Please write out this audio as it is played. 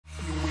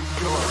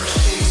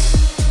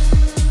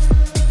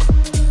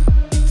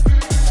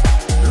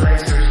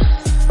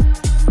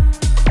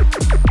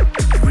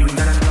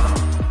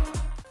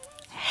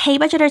Hey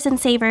budgeters and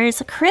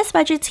savers, Chris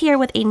Budgets here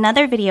with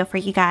another video for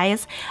you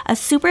guys. A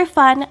super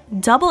fun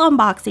double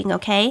unboxing,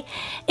 okay?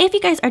 If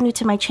you guys are new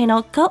to my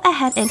channel, go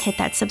ahead and hit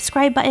that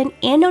subscribe button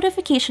and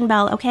notification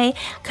bell, okay?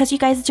 Because you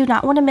guys do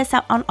not want to miss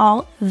out on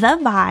all the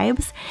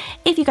vibes.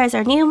 If you guys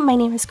are new, my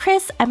name is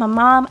Chris. I'm a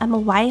mom, I'm a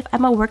wife,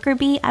 I'm a worker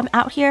bee. I'm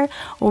out here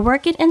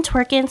working and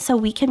twerking so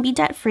we can be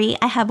debt free.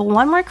 I have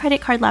one more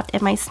credit card left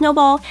in my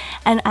snowball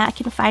and I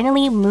can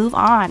finally move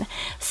on.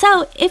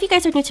 So if you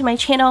guys are new to my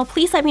channel,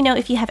 please let me know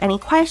if you have any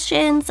questions.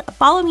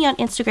 Follow me on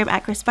Instagram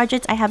at Chris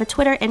Budgets. I have a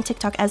Twitter and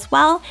TikTok as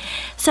well.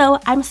 So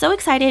I'm so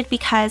excited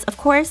because, of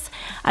course,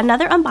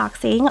 another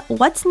unboxing.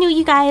 What's new,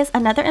 you guys?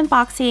 Another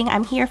unboxing.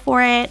 I'm here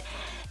for it.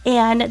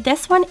 And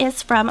this one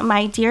is from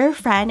my dear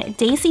friend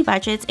Daisy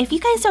Budgets. If you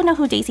guys don't know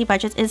who Daisy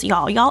Budgets is,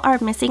 y'all are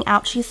missing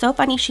out. She's so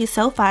funny, she's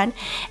so fun,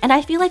 and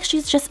I feel like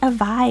she's just a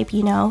vibe,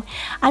 you know.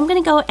 I'm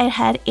gonna go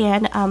ahead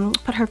and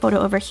put her photo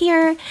over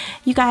here.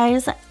 You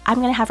guys,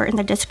 I'm gonna have her in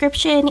the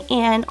description.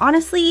 And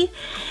honestly,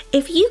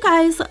 if you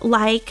guys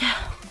like,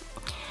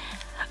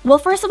 well,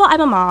 first of all,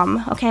 I'm a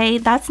mom, okay?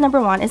 That's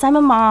number one, is I'm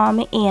a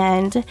mom,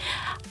 and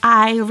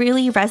I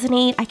really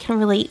resonate. I can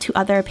relate to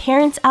other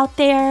parents out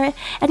there.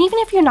 And even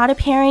if you're not a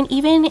parent,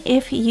 even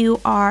if you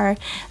are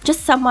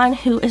just someone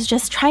who is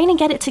just trying to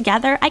get it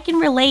together, I can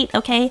relate,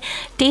 okay?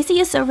 Daisy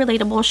is so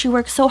relatable. She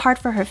works so hard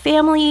for her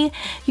family.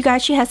 You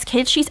guys, she has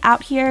kids. She's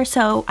out here.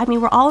 So, I mean,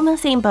 we're all in the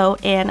same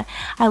boat, and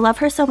I love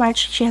her so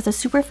much. She has a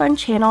super fun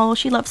channel.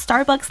 She loves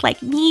Starbucks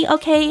like me,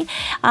 okay?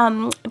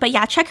 But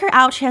yeah, check her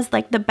out. She has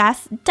like the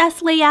best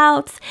desk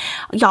layouts.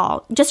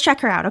 Y'all, just check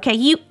her out, okay?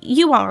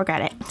 You won't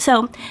regret it.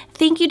 So,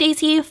 thank you,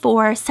 Daisy,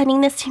 for sending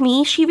this to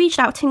me. She reached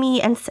out to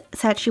me and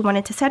said she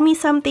wanted to send me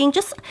something,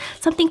 just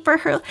something for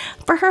her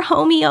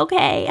homie,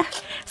 okay?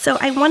 So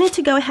I wanted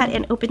to go ahead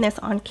and open this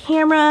on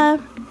camera.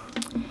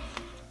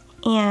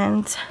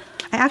 And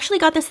I actually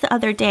got this the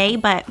other day,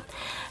 but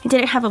I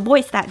didn't have a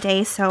voice that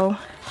day, so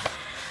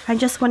I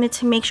just wanted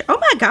to make sure. Oh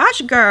my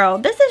gosh, girl,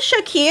 this is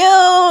so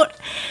cute.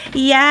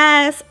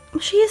 Yes,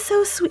 she is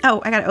so sweet.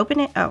 Oh, I gotta open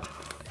it. Oh,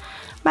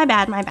 my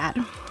bad.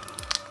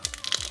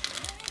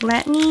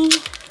 Let me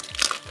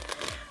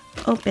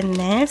open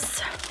this.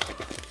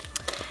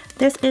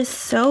 This is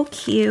so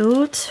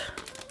cute.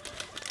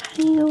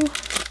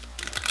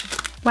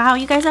 Wow,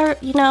 you guys are,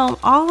 you know,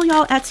 all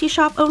y'all Etsy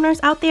shop owners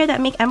out there that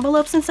make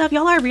envelopes and stuff,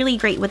 y'all are really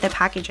great with the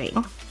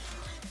packaging.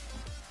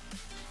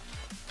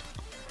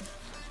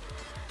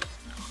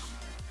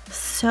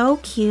 So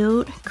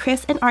cute.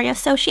 Chris and Arya.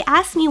 So she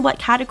asked me what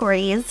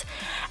categories,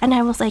 and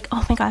I was like,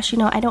 oh my gosh, you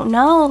know, I don't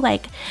know,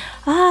 like,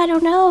 I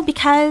don't know,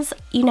 because,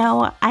 you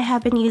know, I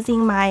have been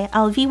using my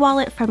LV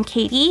wallet from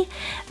Katie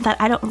that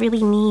I don't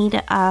really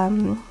need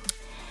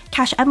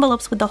cash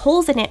envelopes with the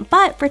holes in it.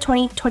 But for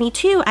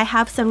 2022, I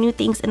have some new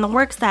things in the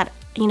works that,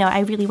 you know,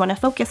 I really want to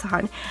focus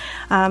on,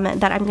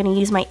 that I'm going to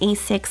use my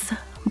A6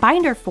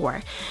 binder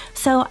for.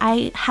 So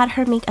I had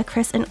her make a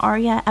Chris and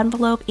Arya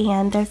envelope,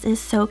 and this is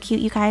so cute,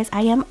 you guys.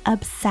 I am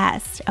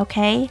obsessed,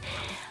 okay?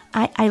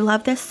 I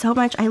love this so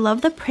much. I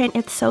love the print.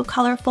 It's so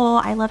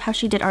colorful. I love how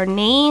she did our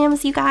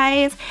names, you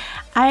guys.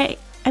 I'm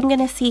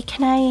gonna see,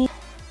 can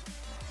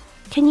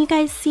you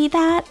guys see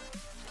that?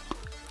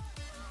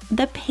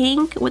 The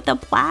pink with the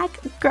black,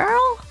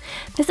 girl.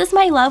 This is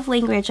my love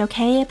language,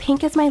 okay?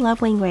 Pink is my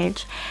love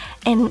language.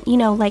 And, you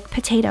know, like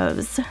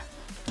potatoes.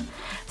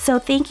 So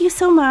thank you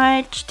so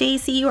much,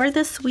 Daisy. You are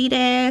the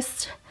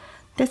sweetest.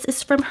 This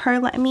is from her.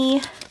 Let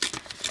me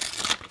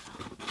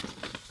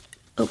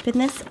open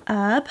this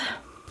up.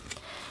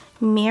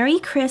 Merry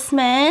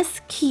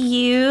Christmas.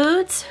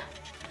 Cute.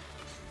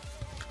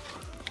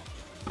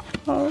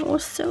 Oh,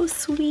 so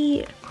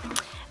sweet.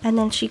 And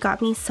then she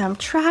got me some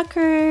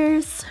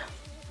trackers.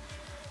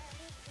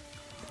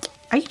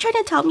 Are you trying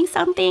to tell me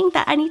something,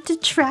 that I need to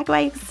track my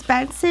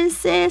expenses,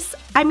 sis?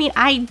 I mean,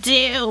 I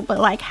do, but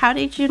like, how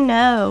did you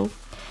know?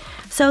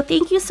 So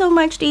thank you so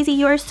much, Daisy.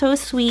 You are so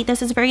sweet.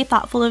 This is very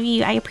thoughtful of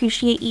you. I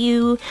appreciate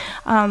you.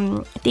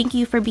 Thank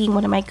you for being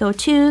one of my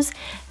go-tos.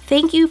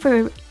 Thank you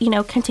for, you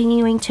know,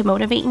 continuing to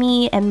motivate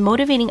me and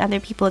motivating other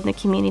people in the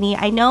community.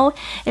 I know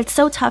it's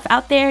so tough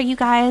out there, you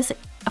guys,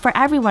 for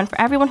everyone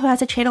who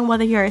has a channel,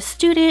 whether you're a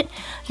student,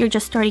 you're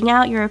just starting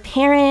out, you're a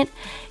parent,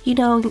 you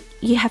know,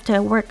 you have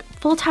to work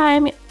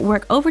full-time,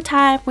 work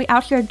overtime. We're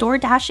out here door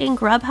dashing,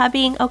 grub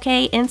hubbing,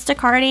 okay,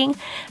 Instacarting,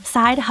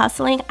 side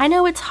hustling. I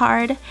know it's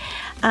hard.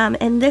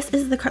 And this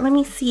is the card. Let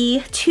me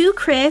see. To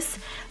Chris,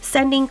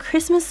 sending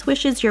Christmas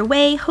wishes your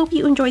way. Hope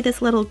you enjoyed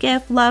this little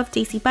gift. Love,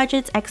 Daisy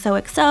Budgets,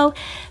 XOXO.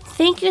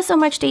 Thank you so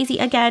much, Daisy.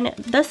 Again,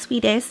 the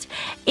sweetest.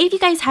 If you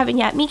guys haven't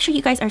yet, make sure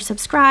you guys are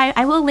subscribed.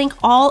 I will link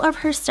all of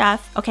her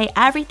stuff, okay?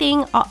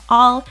 Everything,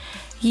 all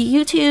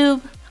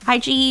YouTube,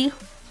 IG.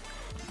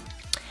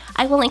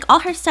 I will link all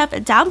her stuff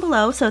down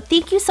below. So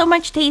thank you so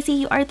much, Daisy.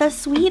 You are the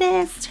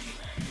sweetest.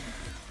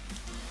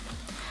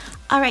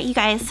 Alright, you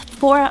guys,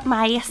 for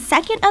my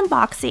second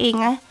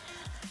unboxing,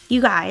 You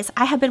guys,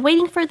 I have been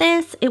waiting for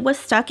this. It was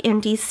stuck in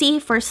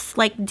DC for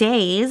like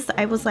days.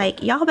 I was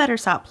like, y'all better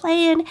stop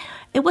playing.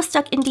 It was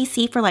stuck in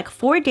DC for like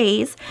 4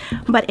 days,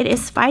 but it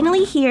is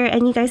finally here,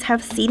 and you guys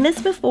have seen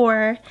this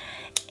before,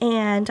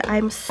 and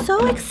I'm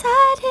so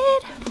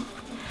excited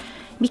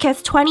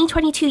because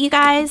 2022, you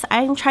guys,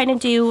 I'm trying to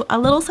do a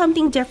little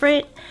something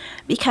different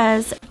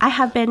because I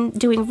have been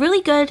doing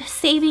really good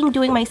saving,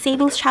 doing my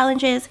savings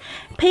challenges,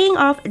 paying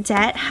off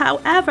debt.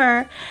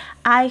 However,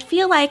 I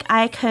feel like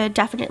I could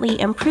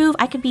definitely improve.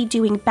 I could be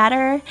doing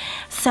better.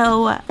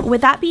 So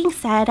with that being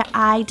said,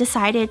 I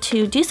decided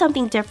to do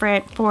something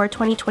different for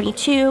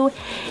 2022.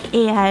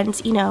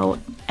 And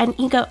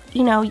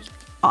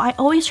I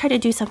always try to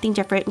do something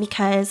different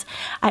because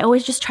I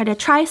always just try to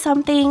try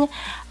something.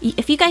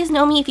 If you guys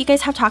know me, if you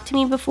guys have talked to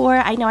me before,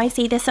 I know I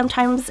say this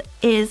sometimes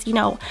is,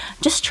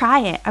 just try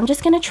it. I'm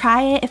just gonna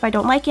try it. If I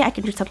don't like it, I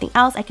can do something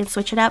else. I can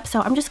switch it up.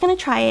 So I'm just gonna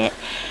try it.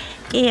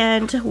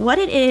 And what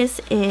it is,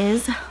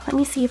 let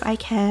me see if I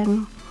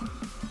can,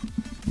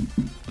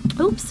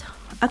 oops.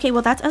 Okay,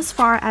 well that's as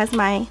far as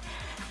my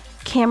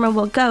camera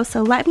will go.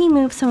 So let me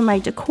move some of my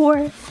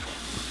decor.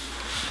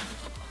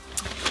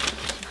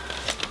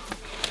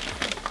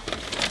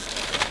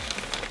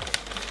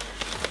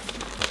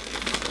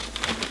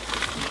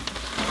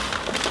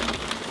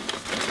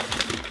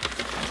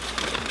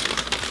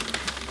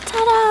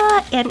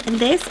 Ta-da! And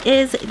this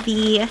is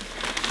the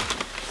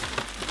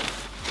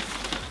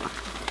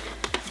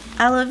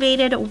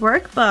elevated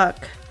workbook.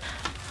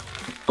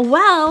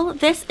 Well,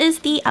 this is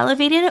the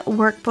elevated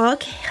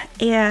workbook,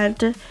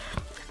 and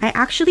I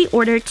actually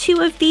ordered 2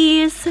 of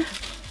these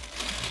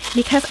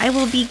because I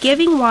will be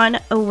giving one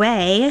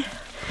away.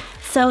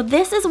 So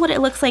this is what it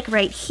looks like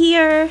right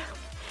here.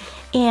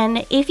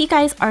 And if you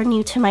guys are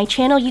new to my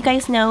channel, you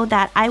guys know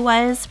that I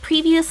was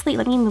previously,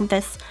 let me move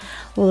this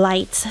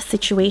light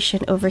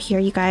situation over here,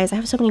 you guys. I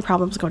have so many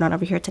problems going on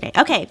over here today.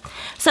 Okay,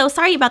 so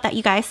sorry about that,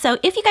 you guys. So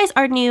if you guys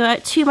are new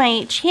to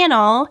my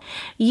channel,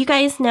 you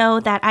guys know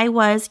that I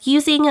was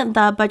using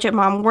the Budget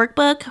Mom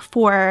workbook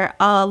for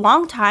a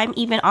long time,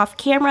 even off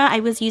camera. I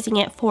was using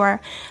it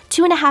for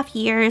 2.5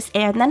 years,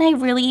 and then I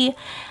really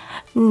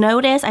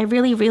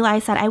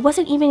realized that I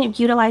wasn't even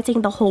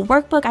utilizing the whole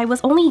workbook. I was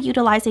only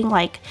utilizing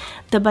like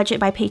the budget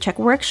by paycheck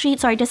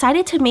worksheet. So I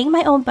decided to make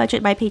my own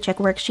budget by paycheck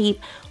worksheet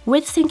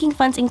with sinking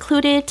funds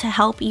included to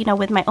help,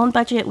 with my own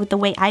budget, with the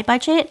way I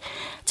budget,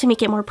 to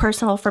make it more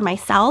personal for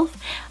myself.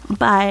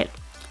 But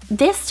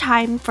this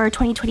time for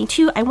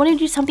 2022, I want to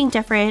do something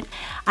different.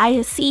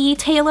 I see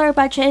Taylor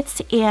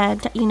budgets,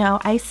 and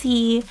I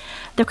see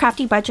the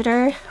Crafty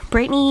Budgeter,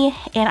 Brittany,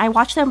 and I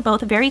watch them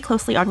both very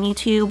closely on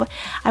YouTube.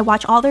 I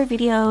watch all their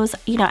videos.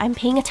 I'm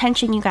paying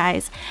attention, you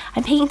guys.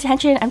 I'm paying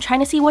attention. I'm trying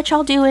to see what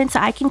y'all doing so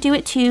I can do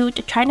it too,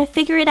 trying to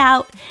figure it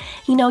out,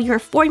 your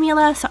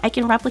formula, so I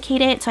can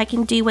replicate it, so I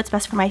can do what's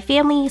best for my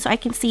family, so I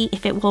can see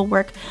if it will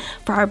work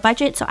for our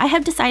budget. So I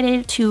have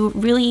decided to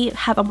really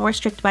have a more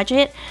strict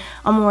budget,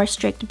 a more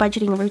strict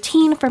budgeting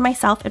routine for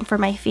myself and for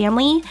my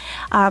family,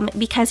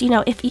 because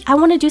if I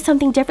want to do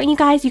something different, you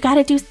guys, you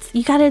gotta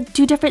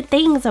do different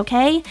things.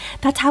 Okay,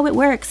 that's how it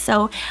works.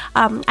 So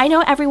I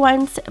know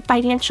everyone's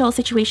financial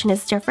situation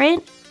is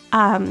different.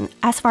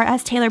 As far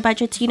as Taylor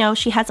budgets,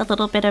 she has a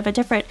little bit of a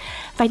different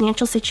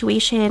financial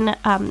situation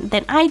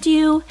than I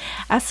do,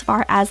 as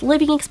far as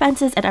living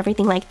expenses and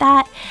everything like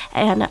that.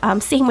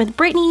 And same with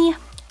Brittany.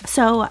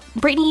 So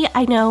Brittany,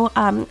 I know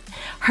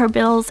her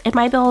bills and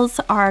my bills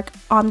are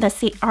on the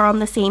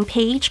same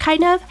page,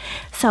 kind of.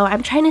 So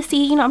I'm trying to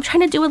see, I'm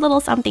trying to do a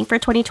little something for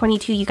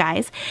 2022, you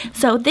guys.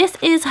 So this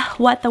is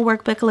what the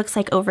workbook looks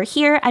like over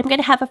here. I'm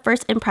gonna have a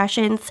first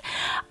impressions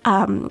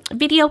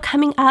video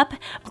coming up,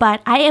 but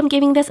I am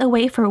giving this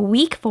away for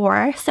week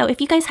 4. So if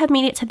you guys have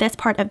made it to this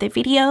part of the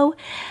video,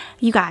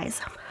 you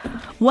guys,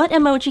 what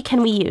emoji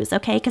can we use?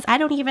 Okay, because I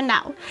don't even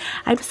know.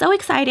 I'm so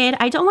excited.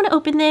 I don't want to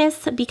open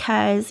this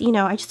because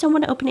I just don't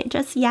want to open it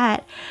just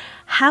yet.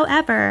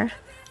 However,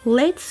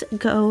 let's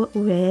go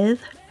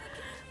with,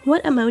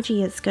 what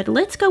emoji is good?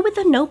 Let's go with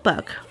the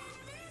notebook.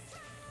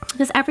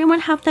 Does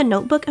everyone have the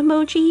notebook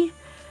emoji?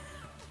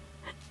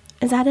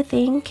 Is that a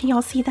thing? Can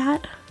y'all see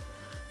that?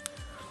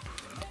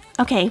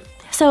 Okay,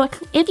 so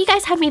if you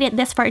guys have made it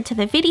this far into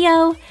the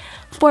video,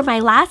 for my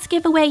last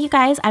giveaway, you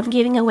guys, I'm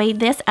giving away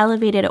this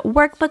elevated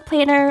workbook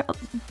planner,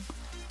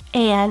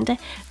 and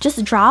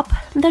just drop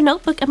the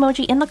notebook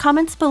emoji in the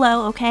comments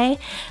below, okay?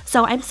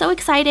 So I'm so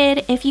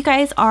excited. If you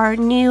guys are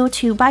new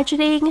to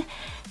budgeting,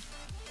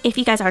 if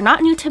you guys are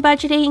not new to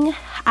budgeting,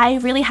 I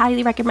really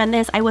highly recommend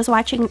this. I was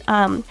watching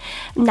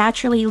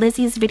Naturally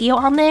Lizzie's video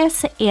on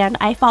this, and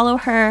I follow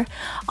her.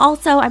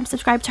 Also, I'm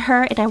subscribed to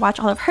her, and I watch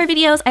all of her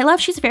videos. I love,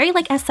 she's very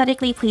like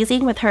aesthetically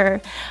pleasing with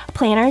her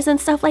planners and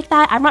stuff like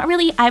that. I'm not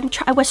really,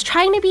 I was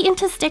trying to be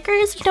into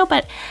stickers,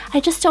 but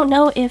I just don't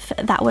know if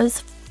that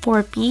was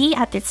for me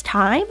at this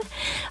time.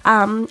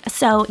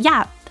 So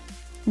yeah,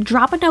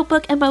 drop a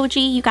notebook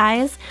emoji, you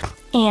guys,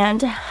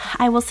 and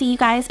I will see you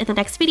guys in the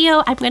next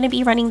video. I'm going to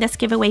be running this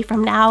giveaway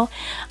from now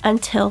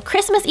until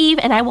Christmas Eve,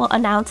 and I will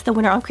announce the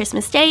winner on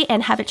Christmas Day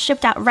and have it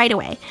shipped out right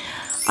away.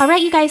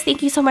 Alright, you guys,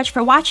 thank you so much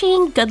for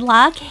watching. Good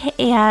luck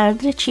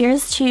and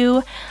cheers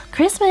to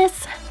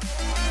Christmas.